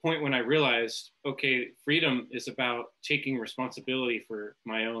at the point when I realized, okay, freedom is about taking responsibility for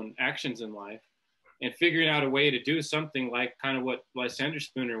my own actions in life and figuring out a way to do something like kind of what Lysander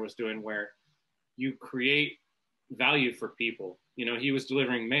Spooner was doing, where you create value for people. You know, he was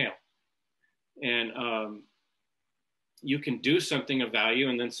delivering mail, and you can do something of value,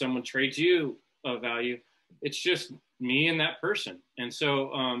 and then someone trades you a value. It's just me and that person. And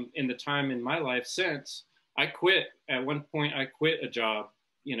so in the time in my life since, I quit. At one point, I quit a job.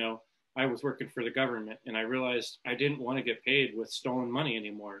 You know, I was working for the government, and I realized I didn't want to get paid with stolen money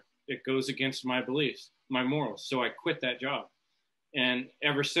anymore. It goes against my beliefs, my morals. So I quit that job. And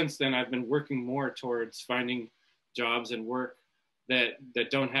ever since then, I've been working more towards finding jobs and work that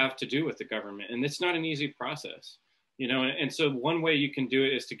don't have to do with the government. And it's not an easy process, you know. And so one way you can do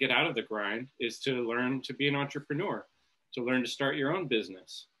it is to get out of the grind, is to learn to be an entrepreneur, to learn to start your own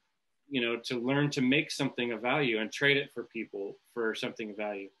business, you know, to learn to make something of value and trade it for people for something of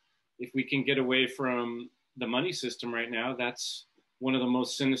value. If we can get away from the money system right now, that's one of the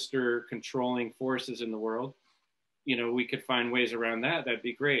most sinister controlling forces in the world. You know, we could find ways around that. That'd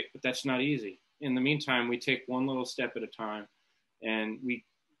be great, but that's not easy. In the meantime, we take one little step at a time, and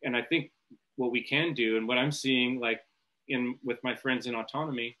I think what we can do, and what I'm seeing, like with my friends in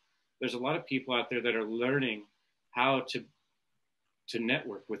autonomy, there's a lot of people out there that are learning how to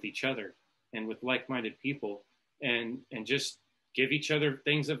network with each other and with like-minded people, and just give each other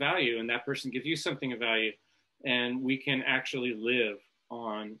things of value, and that person gives you something of value, and we can actually live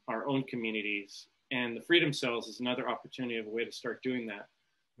on our own communities. And the Freedom Cells is another opportunity of a way to start doing that.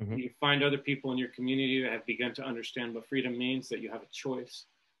 Mm-hmm. You find other people in your community that have begun to understand what freedom means, that you have a choice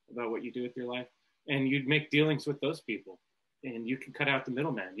about what you do with your life, and you'd make dealings with those people, and you can cut out the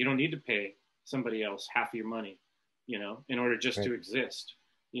middleman. You don't need to pay somebody else half of your money, you know, in order just to exist,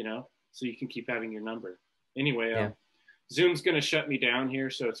 you know, so you can keep having your number. Anyway, Zoom's going to shut me down here.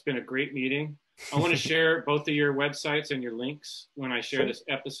 So it's been a great meeting. I want to share both of your websites and your links when I share this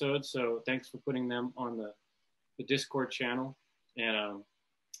episode. So thanks for putting them on the Discord channel. And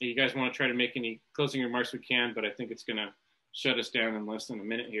you guys want to try to make any closing remarks, we can, but I think it's going to shut us down in less than a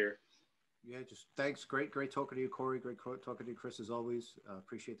minute here. Yeah, just thanks. Great talking to you, Corey. Great talking to you, Chris, as always.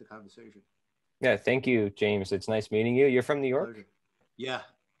 Appreciate the conversation. Yeah, thank you, James. It's nice meeting you. You're from New York? Pleasure. Yeah.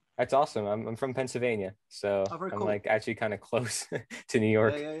 That's awesome. I'm from Pennsylvania, so I'm cool. like actually kind of close to New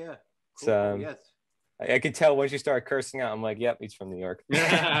York. Yeah. Cool, so yes. I could tell once you started cursing out. I'm like, yep, he's from New York.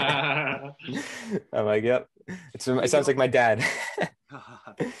 I'm like, yep. It sounds like my dad.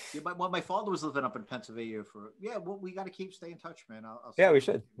 My father was living up in Pennsylvania we got to stay in touch, man. We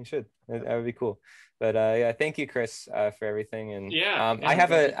should. That would be cool. But thank you, Chris, for everything. And I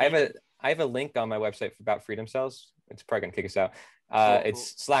have a link on my website about Freedom Cells. It's probably gonna kick us out.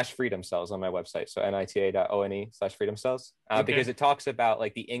 It's /Freedom Cells on my website. So nita.one/Freedom Cells, because it talks about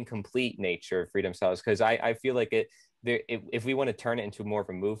like the incomplete nature of Freedom Cells. Because I feel like if we want to turn it into more of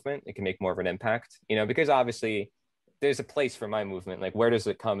a movement, it can make more of an impact, you know, because obviously there's a place for my movement. Like, where does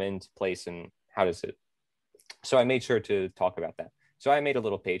it come into place and how does it? So I made sure to talk about that. So I made a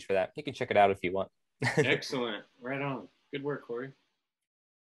little page for that. You can check it out if you want. Excellent. Right on. Good work, Corey.